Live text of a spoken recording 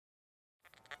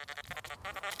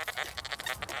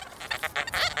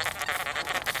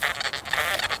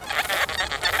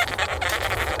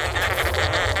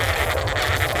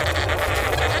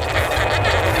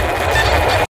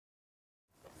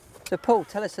So Paul,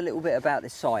 tell us a little bit about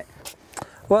this site.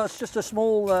 Well, it's just a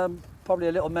small, probably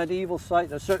a little medieval site.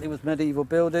 There certainly was medieval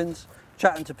buildings.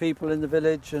 Chatting to people in the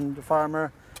village, and the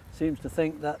farmer seems to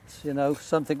think that, you know,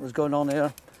 something was going on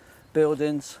here.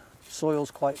 Buildings,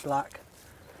 soil's quite black.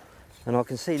 And I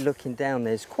can see looking down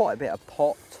there's quite a bit of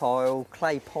pot, tile,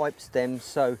 clay pipe stems,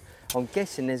 so I'm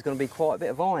guessing there's going to be quite a bit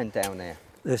of iron down there.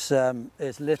 This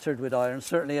is littered with iron.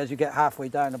 Certainly as you get halfway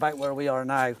down, about where we are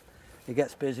now, it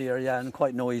gets busier, yeah, and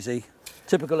quite noisy.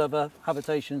 Typical of a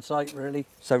habitation site, really.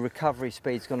 So recovery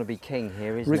speed's going to be king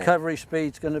here, isn't it? Recovery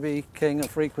speed's going to be king of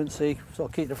frequency, so I'll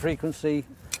keep the frequency.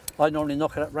 I normally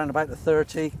knock it up around about the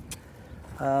 30.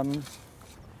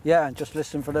 Yeah, and just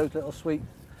listen for those little sweet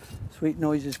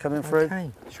noises coming through.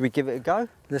 Okay. Should we give it a go?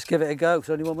 Let's give it a go. There's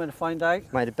only one way to find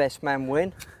out. May the best man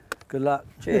win. Good luck.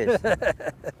 Cheers.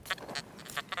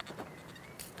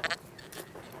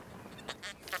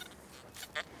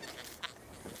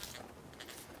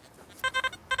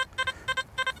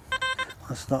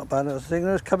 That's not bad. I was thinking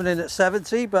it was coming in at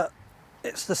 70, but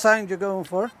it's the sound you're going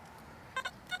for.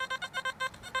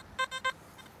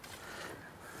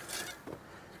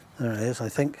 There it is, I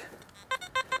think. I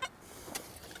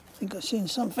think I've seen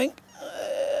something.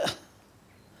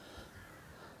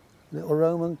 Little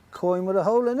Roman coin with a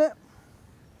hole in it.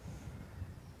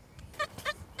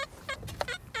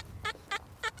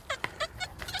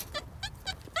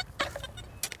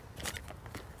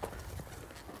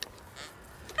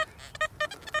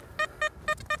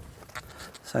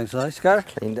 Sounds nice, Gar.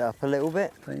 Cleaned it up a little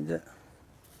bit. Cleaned it.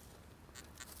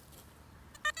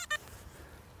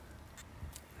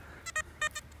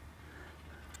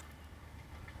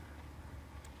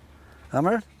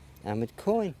 Hammer? Hammered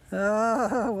coin.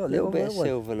 Ah, what A little bit of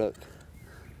silver look.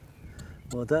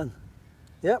 Well done.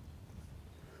 Yep.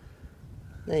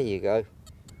 There you go.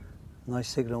 Nice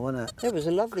signal, wasn't it? It was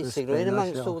a lovely Crispy, signal in nice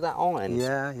amongst little- all that iron.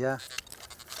 Yeah, yeah.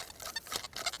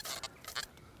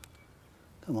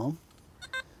 Come on.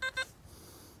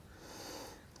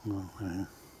 Oh, yeah.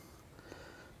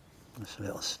 That's a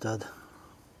little stud.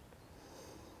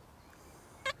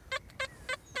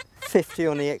 50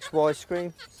 on the XY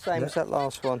screen, same Yeah. as that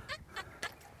last one.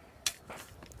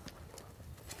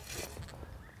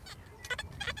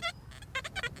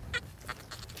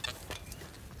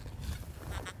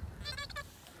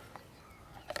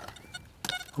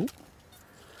 Ooh.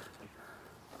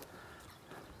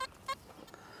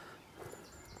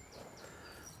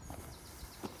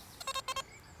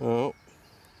 Oh,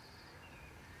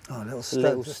 Oh, a little a stud.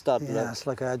 little stud Yeah, look. it's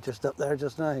like I had just up there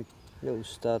just now. Little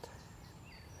stud.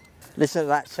 Listen to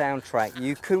that soundtrack.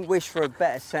 You couldn't wish for a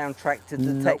better soundtrack to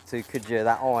detect to, could you?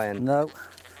 That iron. No.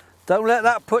 Don't let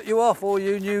that put you off, all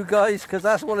you new guys, because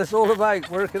that's what it's all about,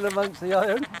 working amongst the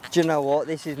iron. Do you know what?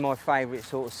 This is my favourite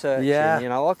sort of searching. Yeah. You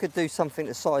know, I could do something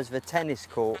the size of a tennis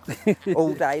court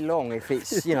all day long if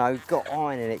it's, you know, got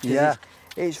iron in it. 'Cause Yeah.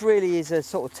 It really is a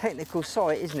sort of technical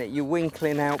site, isn't it? You're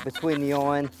winkling out between the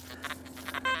iron.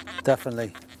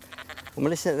 Definitely. I'm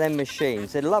listening to them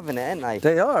machines. They're loving it, aren't they?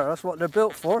 They are, that's what they're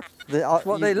built for. That's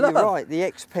what they love. You're right, the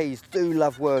XPs do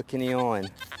love working the iron.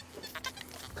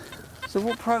 So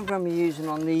what program are you using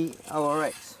on the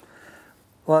ORX?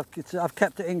 Well, I've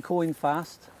kept it in coin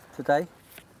fast today.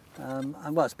 And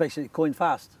well, it's basically coin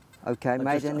fast. Okay,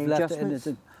 made any I've left it adjustments?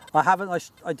 in. I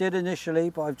haven't, I did initially,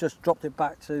 but I've just dropped it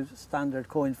back to standard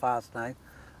coin fast now.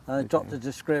 I dropped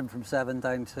the scrim from 7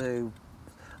 down to,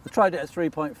 I tried it at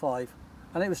 3.5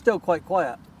 and it was still quite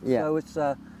quiet. Yeah. So it's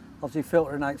obviously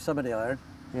filtering out some of the iron.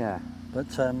 Yeah. But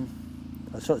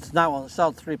so it's now on, it's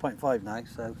on 3.5 now,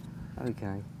 so.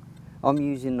 Okay. I'm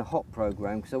using the hot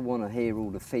program because I want to hear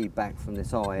all the feedback from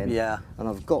this iron. Yeah. And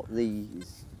I've got the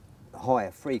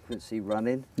higher frequency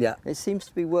running. Yeah. It seems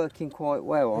to be working quite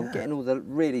well. I'm Yeah. getting all the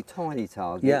really tiny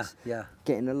targets. Yeah, yeah.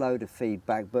 Getting a load of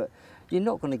feedback, but you're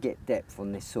not going to get depth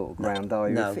on this sort of ground, are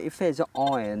you? No. If there's an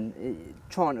iron,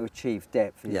 trying to achieve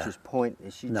depth is Yeah. just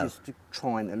pointless. You're No. just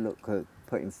trying to look at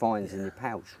putting fines in your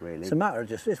pouch, really. It's a matter of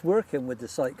just, it's working with the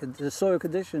site, the soil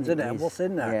conditions in it and is, what's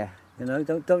in there. yeah. You know,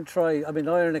 don't try, I mean,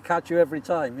 iron will catch you every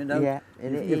time, you know. Yeah,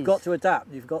 and it You've is. got to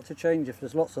adapt, you've got to change. If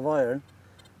there's lots of iron,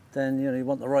 then, you know, you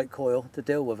want the right coil to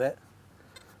deal with it.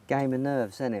 Game of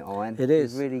nerves, isn't it, iron? It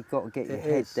is. You've really got to get your It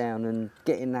head is. down and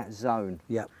get in that zone.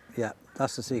 Yep, yep,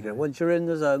 that's the secret. Once you're in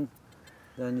the zone,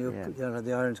 then you know,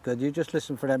 the iron's good. You just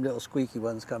listen for them little squeaky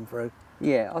ones come through.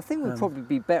 Yeah, I think we'd probably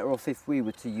be better off if we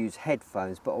were to use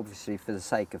headphones, but obviously for the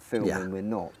sake of filming we're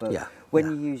not. But when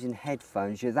you're using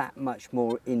headphones, you're that much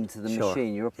more into the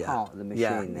machine. You're a part of the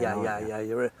machine now, aren't you?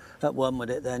 You're at one with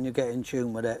it then, you get in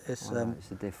tune with it. It's a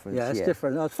difference. Yeah, it's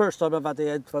different. It's the first time I've had the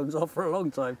headphones off for a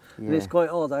long time. And it's quite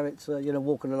odd how it's, you know,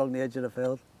 walking along the edge of the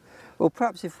field. Well,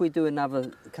 perhaps if we do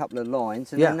another couple of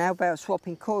lines, and then how about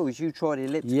swapping coils? You try the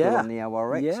elliptical on the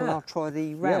ORX, and I'll try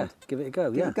the round. Give it a go.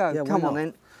 Give it a go. Yeah, come on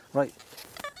then. Right.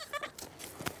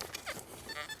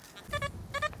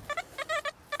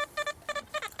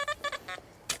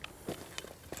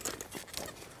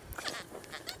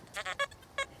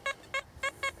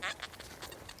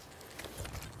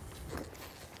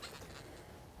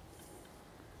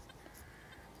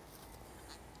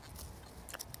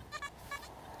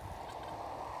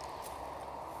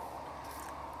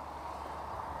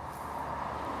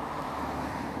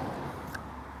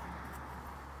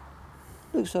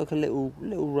 Looks like a little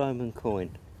Roman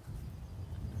coin.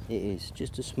 It is,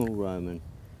 just a small Roman.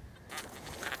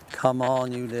 Come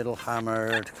on, you little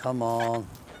hammered, come on.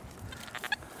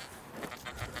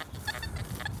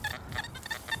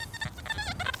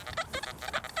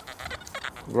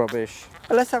 Rubbish.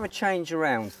 Well, let's have a change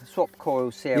around. Swap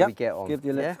coils, see how we get on. Give the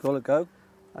elliptical a go.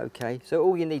 Okay, so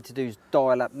all you need to do is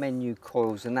dial up menu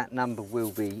coils and that number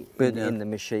will be in the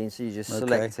machine, so you just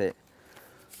select it.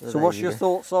 So what's your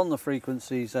thoughts on the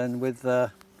frequencies then with,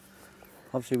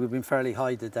 obviously we've been fairly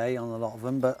high today on a lot of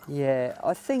them, but... Yeah,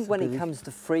 I think when it comes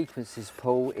to frequencies,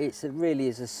 Paul, it really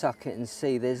is a suck it and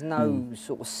see. There's no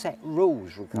sort of set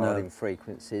rules regarding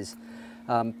frequencies.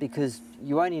 Because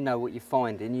you only know what you're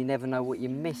finding, you never know what you're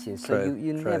missing. So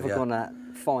you're never going to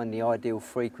find the ideal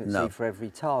frequency for every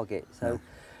target. So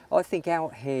I think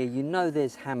out here, you know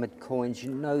there's hammered coins, you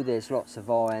know there's lots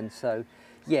of iron. So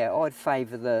yeah, I'd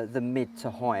favour the mid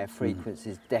to higher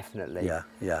frequencies, definitely.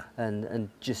 And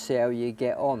just see how you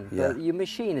get on. But your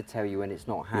machine will tell you when it's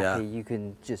not happy. You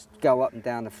can just go up and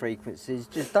down the frequencies.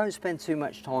 Just don't spend too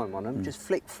much time on them. Just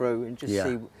flick through and just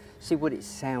see what it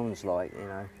sounds like, you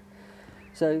know.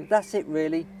 So that's it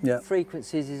really.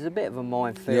 Frequencies is a bit of a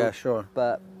minefield. Yeah, sure.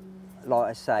 But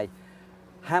like I say,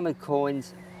 hammered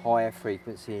coins, higher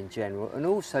frequency in general. And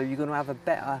also you're going to have a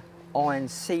better iron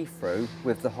see-through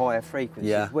with the higher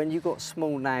frequencies. When you've got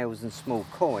small nails and small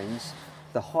coins,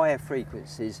 the higher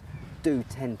frequencies do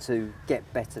tend to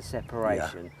get better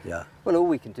separation. Well, all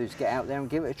we can do is get out there and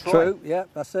give it a try. True, yeah,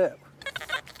 that's it.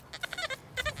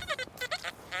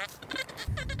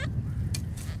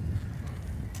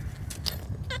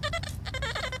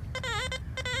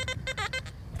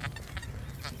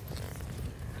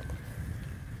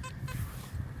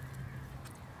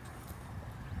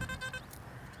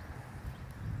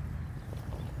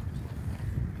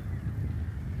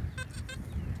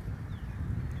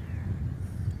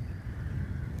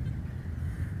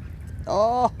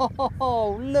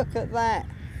 Oh, look at that.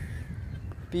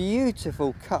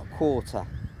 Beautiful cut quarter.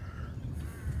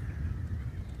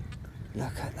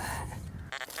 Look at that.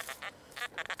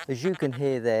 As you can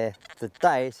hear there, the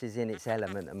dais is in its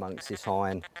element amongst this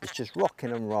iron. It's just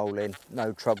rocking and rolling,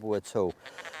 no trouble at all.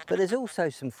 But there's also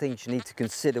some things you need to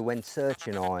consider when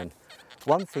searching iron.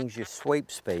 One thing's your sweep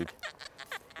speed.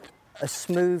 A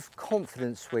smooth,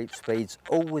 confident sweep speed's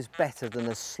always better than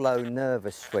a slow,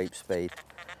 nervous sweep speed.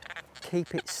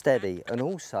 Keep it steady, and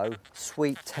also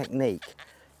sweep technique.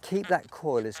 Keep that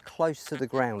coil as close to the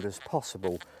ground as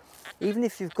possible. Even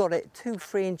if you've got it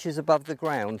 2-3 inches above the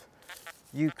ground,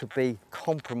 you could be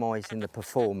compromising the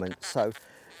performance. So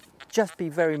just be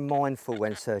very mindful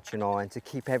when searching iron to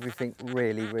keep everything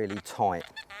really, really tight.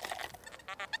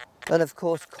 And of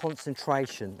course,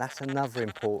 concentration, that's another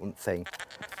important thing.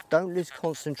 Don't lose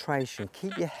concentration,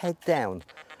 keep your head down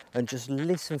and just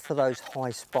listen for those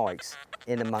high spikes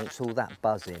in amongst all that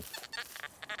buzzing.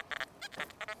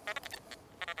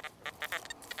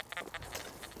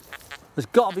 There's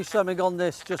got to be something on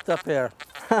this just up here.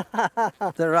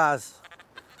 There has.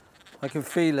 I can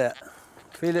feel it.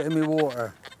 Feel it in my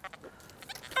water.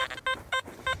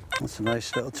 That's a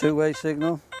nice little two-way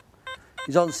signal.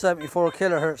 He's on 74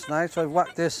 kilohertz now, so I've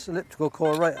whacked this elliptical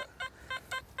coil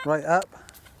right up.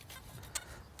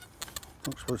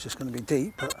 I suppose it's going to be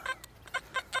deep, but...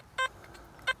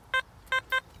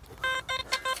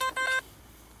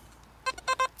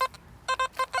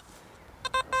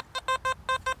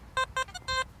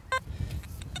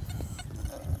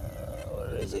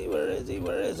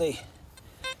 Where is he?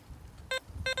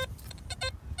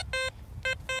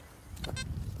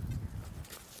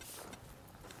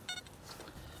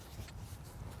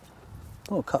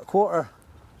 Oh, cut quarter.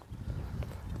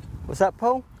 What's that,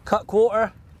 Paul? Cut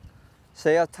quarter.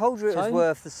 See, I told you it was Time?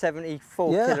 worth the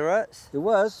 74 Yeah. kilohertz. It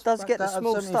was. Does Back get the that at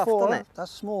small stuff, 74. doesn't it?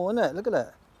 That's small, isn't it? Look at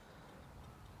it.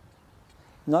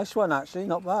 Nice one, actually.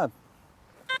 Not bad.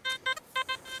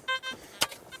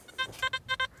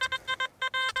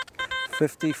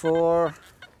 $54. A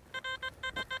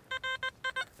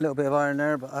little bit of iron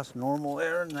there, but that's normal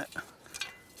there, isn't it?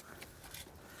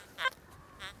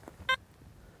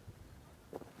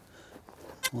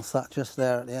 What's that just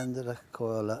there at the end of the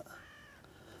coil? That?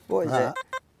 What is That.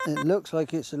 It looks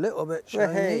like it's a little bit it?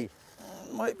 shiny. Hey.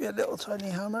 Might be a little tiny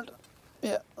hammered.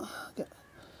 Yeah.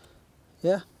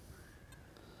 Yeah.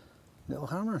 Little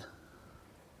hammered.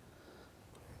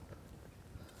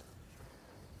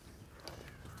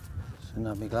 Shouldn't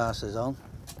have my glasses on.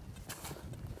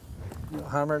 Little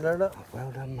hammered there, look.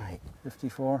 Well done, mate.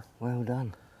 54. Well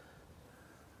done.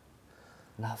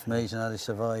 Lovely. Amazing how they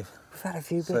survive. We've had a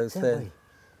few So bits, haven't we? thin.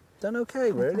 Done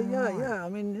okay, really. done Yeah, alright. yeah. I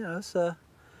mean, you know, it's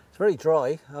very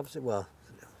dry. Obviously, well,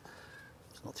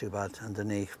 it's not too bad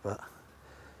underneath, but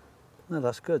no,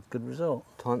 that's good. Good result.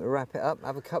 Time to wrap it up,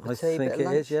 have a cup of I tea, think bit of it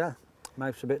lunch. is. Yeah.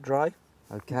 Mouth's a bit dry.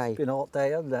 Okay. It's been a hot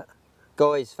day, hasn't it?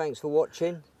 Guys, thanks for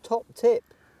watching. Top tip,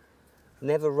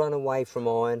 never run away from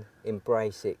iron,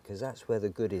 embrace it, because that's where the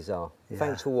goodies are. Yeah.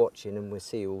 Thanks for watching, and we'll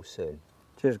see you all soon.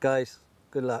 Cheers, guys.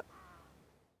 Good luck.